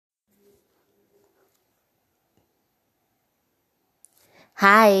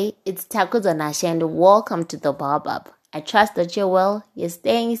Hi, it's Takuzo and welcome to the Bob-Up. I trust that you're well, you're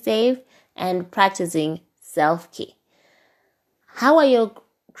staying safe, and practicing self-care. How are your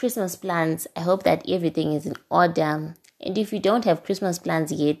Christmas plans? I hope that everything is in order. And if you don't have Christmas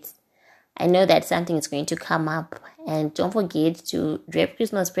plans yet, I know that something is going to come up. And don't forget to wrap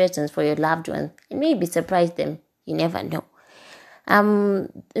Christmas presents for your loved ones and maybe surprise them. You never know.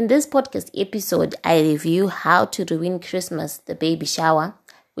 In this podcast episode, I review How to Ruin Christmas, The Baby Shower,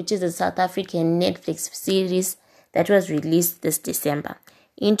 which is a South African Netflix series that was released this December.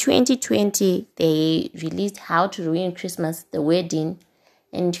 In 2020, they released How to Ruin Christmas, The Wedding.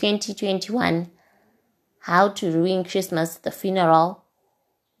 In 2021, How to Ruin Christmas, The Funeral,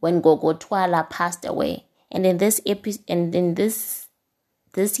 when Gogo Twala passed away. And in this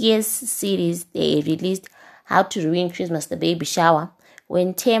year's series, they released How to Ruin Christmas, The Baby Shower,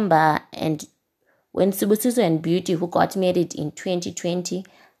 when Sibusiso and Beauty, who got married in 2020,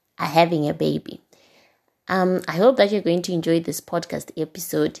 are having a baby. I hope that you're going to enjoy this podcast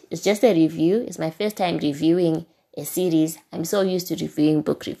episode. It's just a review. It's my first time reviewing a series. I'm so used to reviewing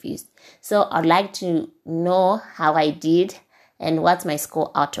book reviews. So I'd like to know how I did and what's my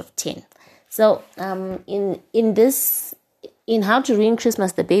score out of 10. So in How to Ruin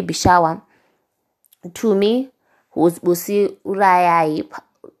Christmas, The Baby Shower, to me, who's Busi Uraya,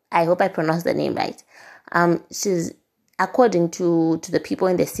 I hope I pronounced the name right. She's, according to the people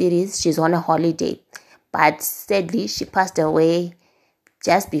in the series, she's on a holiday. But sadly, she passed away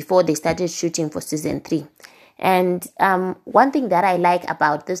just before they started shooting for season 3. And one thing that I like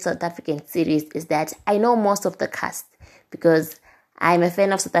about this South African series is that I know most of the cast because I'm a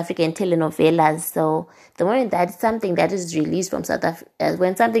fan of South African telenovelas. So the moment that something that is released from South Africa,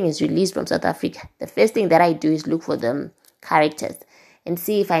 when something is released from South Africa, the first thing that I do is look for the characters and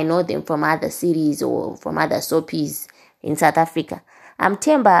see if I know them from other series or from other soapies in South Africa.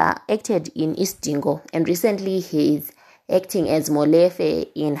 Temba acted in Isdingo, and recently he's acting as Molefe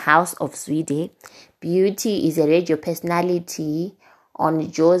in House of Zwide. Beauty is a radio personality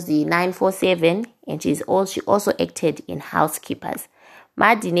on Josie 947, and she also acted in Housekeepers.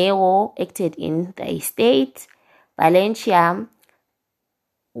 Madineo acted in The Estate. Valencia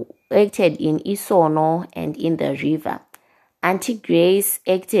acted in Isono and in The River. Auntie Grace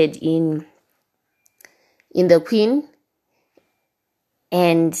acted in The Queen,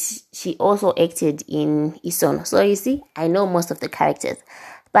 and she also acted in Isono. So you see, I know most of the characters.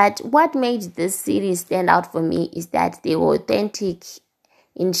 But what made this series stand out for me is that they were authentic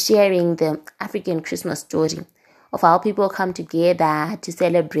in sharing the African Christmas story of how people come together to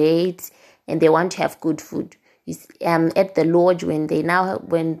celebrate and they want to have good food. At the lodge, when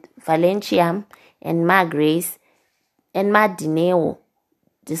Valencia and Ma Grace and Ma Dineo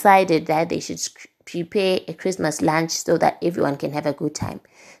decided that they should prepare a Christmas lunch so that everyone can have a good time.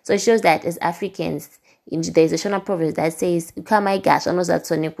 So it shows that as Africans, there's a Shona proverb that says,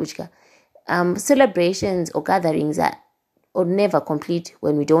 celebrations or gatherings are never complete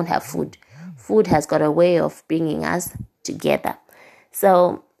when we don't have food. Food has got a way of bringing us together.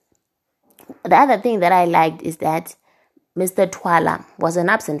 So the other thing that I liked is that Mr. Twala was an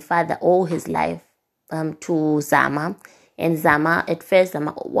absent father all his life to Zama. And Zama, at first,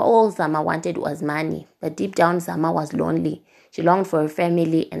 all Zama wanted was money. But deep down, Zama was lonely. She longed for her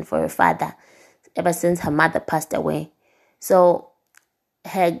family and for her father ever since her mother passed away. So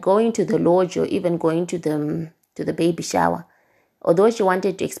her going to the lodge or even going to the baby shower, although she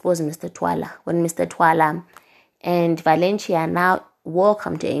wanted to expose Mr. Twala, when Mr. Twala and Valencia now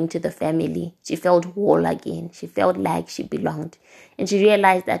welcomed her into the family, she felt whole again. She felt like she belonged. And she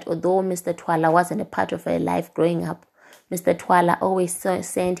realized that although Mr. Twala wasn't a part of her life growing up, Mr. Twala always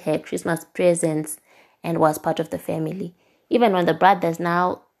sent her Christmas presents and was part of the family. Even when her brothers,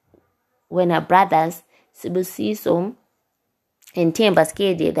 Sibusiso and Temba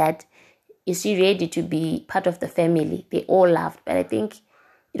scared her that, is she ready to be part of the family? They all laughed. But I think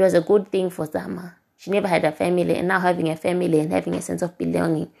it was a good thing for Zama. She never had a family, and now having a family and having a sense of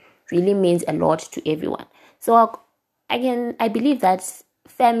belonging really means a lot to everyone. So again, I believe that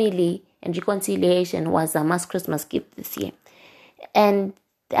family and reconciliation was Zama's Christmas gift this year. And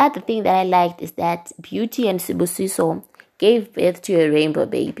the other thing that I liked is that Beauty and Sibusiso gave birth to a rainbow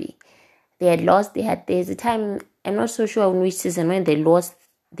baby. There's a time, I'm not so sure in which season, when they lost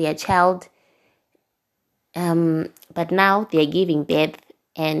their child. But now they're giving birth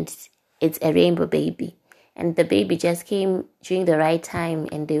and it's a rainbow baby. And the baby just came during the right time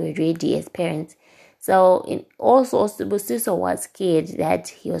and they were ready as parents. So also Sibusiso was scared that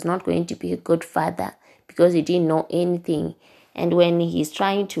he was not going to be a good father because he didn't know anything. And when he's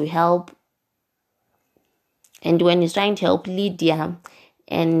trying to help Lydia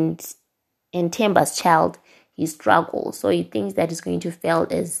and Temba's child, he struggles. So he thinks that he's going to fail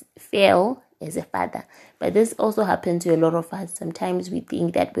as a father. But this also happens to a lot of us. Sometimes we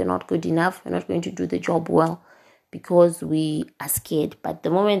think that we're not good enough, we're not going to do the job well because we are scared. But the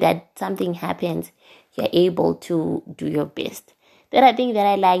moment that something happens, you're able to do your best. The other thing that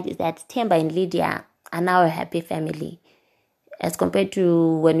I liked is that Temba and Lydia are now a happy family, as compared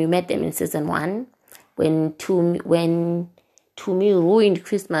to when we met them in season 1, when Tumi ruined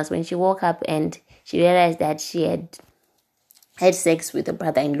Christmas when she woke up and she realized that she had sex with a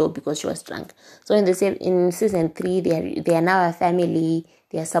brother-in-law because she was drunk. So in season 3, they are now a family.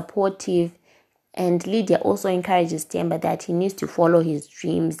 They are supportive, and Lydia also encourages Temba that he needs to follow his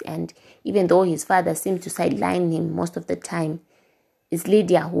dreams. And even though his father seems to sideline him most of the time, it's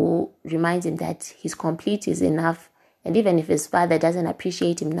Lydia who reminds him that he's complete, is enough. And even if his father doesn't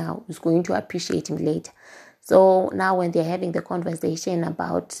appreciate him now, he's going to appreciate him later. So now when they're having the conversation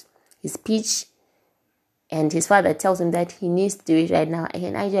about his speech, and his father tells him that he needs to do it right now, I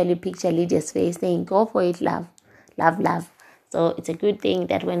can actually picture Lydia's face saying, "Go for it, love, love, love." So it's a good thing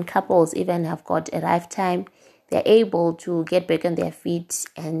that when couples even have got a lifetime, they're able to get back on their feet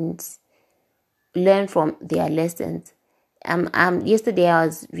and learn from their lessons. Yesterday I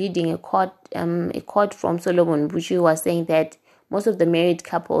was reading a quote from Solomon, which was saying that most of the married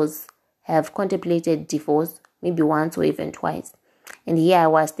couples have contemplated divorce maybe once or even twice. And here I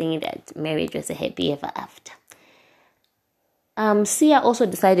was thinking that marriage was a happy ever after. Sia also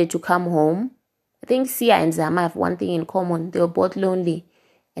decided to come home. I think Sia and Zama have one thing in common. They were both lonely.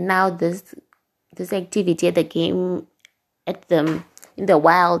 And now this activity at the game, at them in the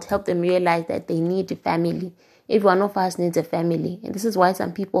wild, helped them realize that they need a family. Every one of us needs a family. And this is why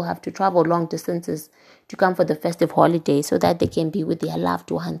some people have to travel long distances to come for the festive holiday, so that they can be with their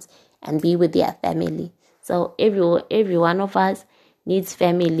loved ones and be with their family. So every one of us needs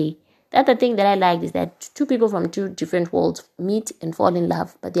family. The other thing that I liked is that two people from two different worlds meet and fall in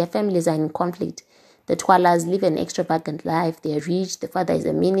love, but their families are in conflict. The Twalas live an extravagant life. They are rich. The father is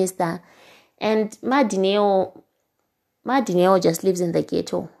a minister. And Madineo just lives in the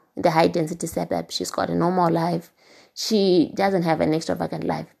ghetto, in the high-density suburb. She's got a normal life. She doesn't have an extravagant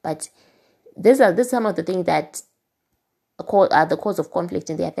life. But these are some of the things that are the cause of conflict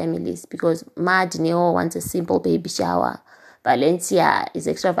in their families, because Madineo wants a simple baby shower. Valencia is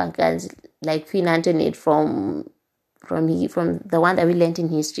extravagant, like Queen Antoinette from the one that we learned in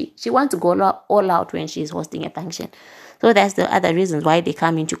history. She wants to go all out when she's hosting a function. So that's the other reasons why they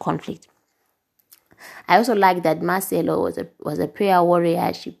come into conflict. I also like that Marcelo was a prayer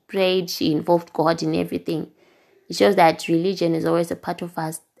warrior. She prayed, she involved God in everything. It shows that religion is always a part of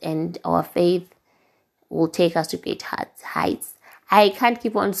us, and our faith will take us to great heights. I can't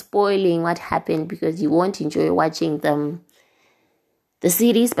keep on spoiling what happened because you won't enjoy watching the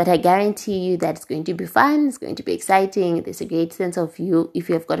series, but I guarantee you that it's going to be fun, it's going to be exciting. There's a great sense of humor. If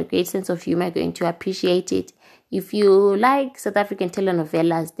you have got a great sense of humor, you're going to appreciate it. If you like South African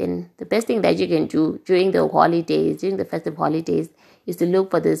telenovelas, then the best thing that you can do during the holidays, during the festive holidays, is to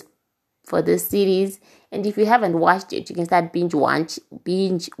look for this series. And if you haven't watched it, you can start binge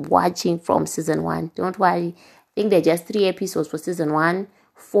watching from season 1. Don't worry. I think there are just 3 episodes for season 1,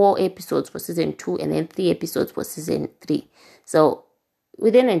 4 episodes for season 2, and then 3 episodes for season 3. So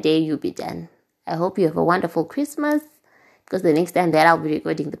within a day, you'll be done. I hope you have a wonderful Christmas, because the next time that I'll be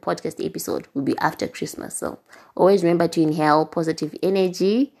recording the podcast episode will be after Christmas. So always remember to inhale positive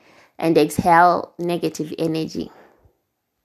energy and exhale negative energy.